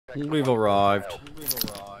We've arrived.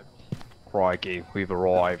 Crikey, we've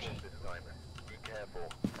arrived.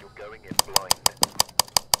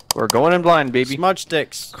 We're going in blind, baby. Smudge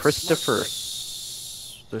sticks. Christopher.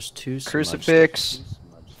 There's two smudge Crucifix. sticks.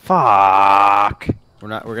 Fuck.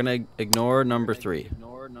 We're gonna ignore number 3.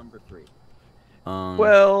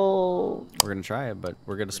 Well, we're gonna try it, but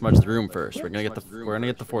we're gonna smudge the room first. We're gonna get the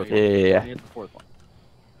fourth one. yeah.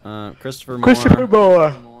 Christopher Moore. Christopher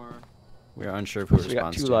Moore. We are unsure of who We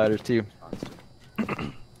got responds 2 to. lighters too.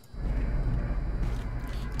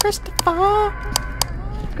 Christopher.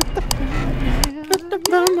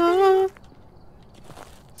 Christopher.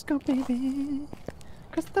 Let's go, baby.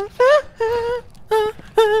 Christopher.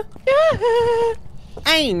 Yeah.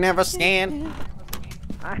 I ain't never scared.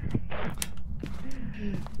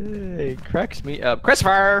 It cracks me up.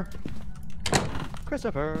 Christopher!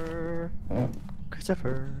 Christopher!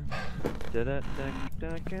 Christopher!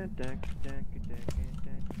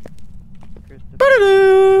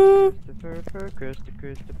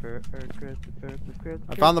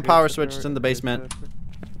 I found the power switch. It's in the basement.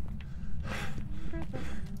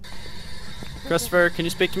 Christopher, can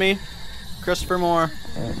you speak to me? Christopher Moore.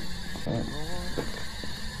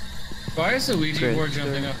 Why is the Ouija board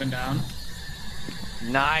jumping up and down?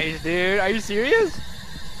 Nice, dude. Are you serious?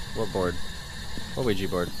 What board? What Ouija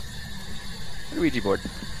board? What Ouija board?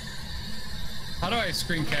 How do I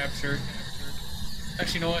screen capture?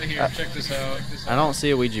 Actually, you know what? Here, check this out. I don't see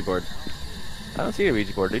a Ouija board. I don't see a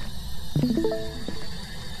Ouija board, dude.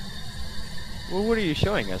 Well, what are you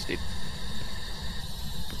showing us, dude?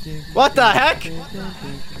 What the heck?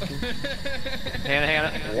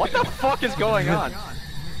 Hannah, what the fuck is going on?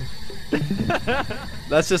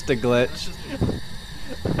 That's just a glitch.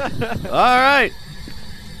 Alright.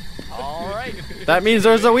 Alright. That means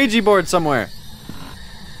there's a Ouija board somewhere.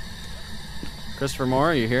 Christopher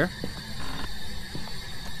Moore, are you here?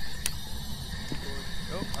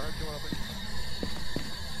 Oh, I heard door open.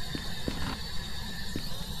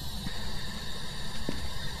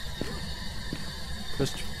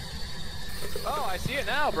 Christopher. Oh, I see it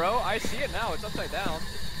now, bro. I see it now. It's upside down.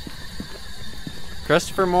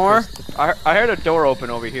 Christopher Moore? I heard a door open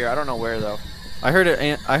over here. I don't know where though. I heard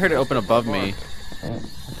it open above me. I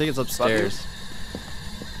think it's upstairs.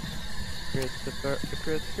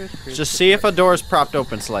 Just see if a door is propped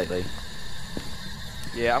open slightly.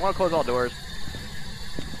 Yeah, I'm gonna close all doors.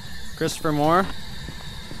 Christopher Moore?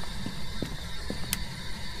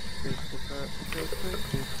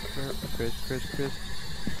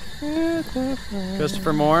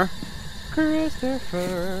 Christopher Moore?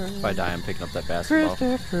 Christopher. If I die, I'm picking up that basketball.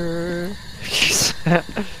 Christopher.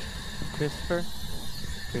 Christopher. Christopher.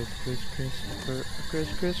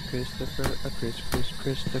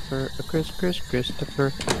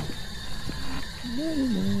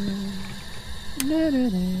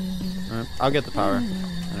 I'll get the power.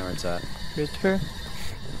 I know where it's at. Christopher.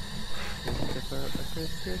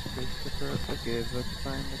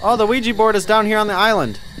 Oh, the Ouija board is down here on the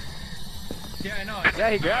island. Yeah, I know.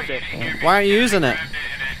 Yeah, he grabbed it. Why aren't you using it?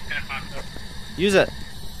 Use it.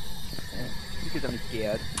 Because I'm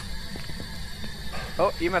scared.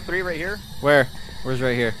 Oh, EMF 3 right here. Where? Where's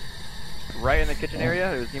right here? Right in the kitchen area.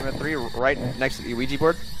 There's EMF 3 right next to the Ouija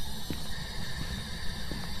board.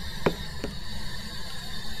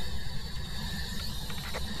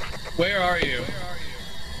 Where are you?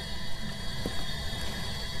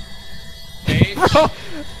 Hey,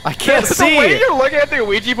 I can't The see. way you're looking at the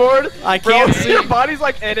Ouija board, I bro, can't see. your body's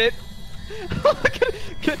like in it.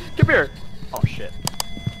 Come here. Oh shit.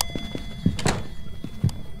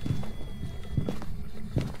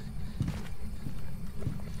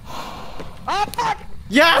 Oh fuck!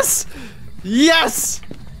 Yes! Yes!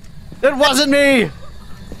 It wasn't me!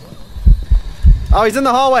 Oh, he's in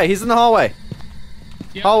the hallway. He's in the hallway.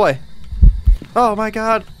 Yep. Hallway. Oh my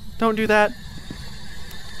god. Don't do that.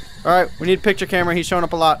 Alright, we need a picture camera. He's showing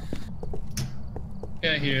up a lot.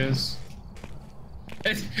 Yeah, he is.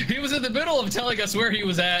 He was in the middle of telling us where he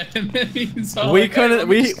was at, and then he saw. We like, couldn't. "Hey, let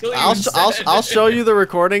me just kill you instead." I'll show you the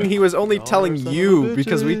recording. He was only telling you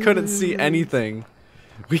because we couldn't see anything.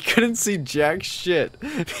 We couldn't see jack shit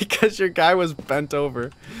because your guy was bent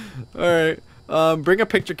over. Alright. Bring a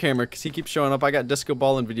picture camera because he keeps showing up. I got disco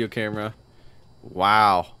ball and video camera.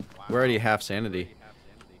 Wow. We're already half sanity.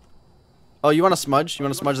 Oh, you want to smudge? You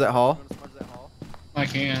want to smudge that hall? I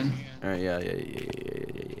can. Alright, yeah.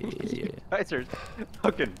 You guys are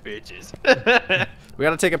fucking bitches. We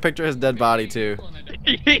gotta take a picture of his dead body too.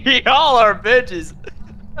 Y'all are bitches.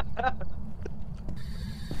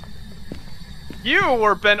 You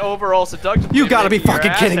were bent over all seductively. You gotta be making your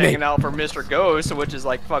fucking ass kidding me. hanging out for Mr. Ghost, which is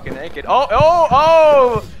like fucking naked.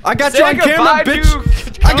 Oh! I got Say you on camera, goodbye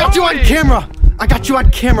bitch! to I got you on camera. I got you on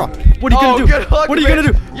camera. What are you gonna do? Good luck, What are you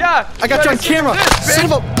gonna do? Yeah. I got you on camera. Son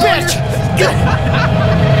of a bitch.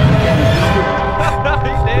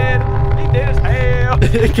 He did his hell.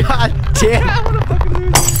 God damn.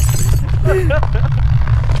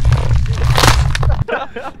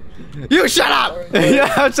 You shut up!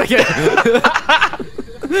 Yeah, I'm second.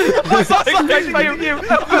 I was not expecting you.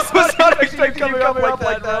 I was not expecting you coming up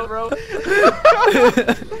like that, bro.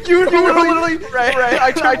 You were literally right.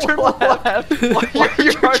 I turned left.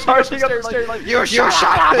 You're charging up the stairs like, you shut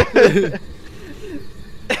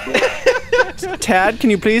up. Tad, can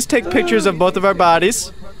you please take pictures of both of our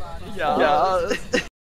bodies? Yeah.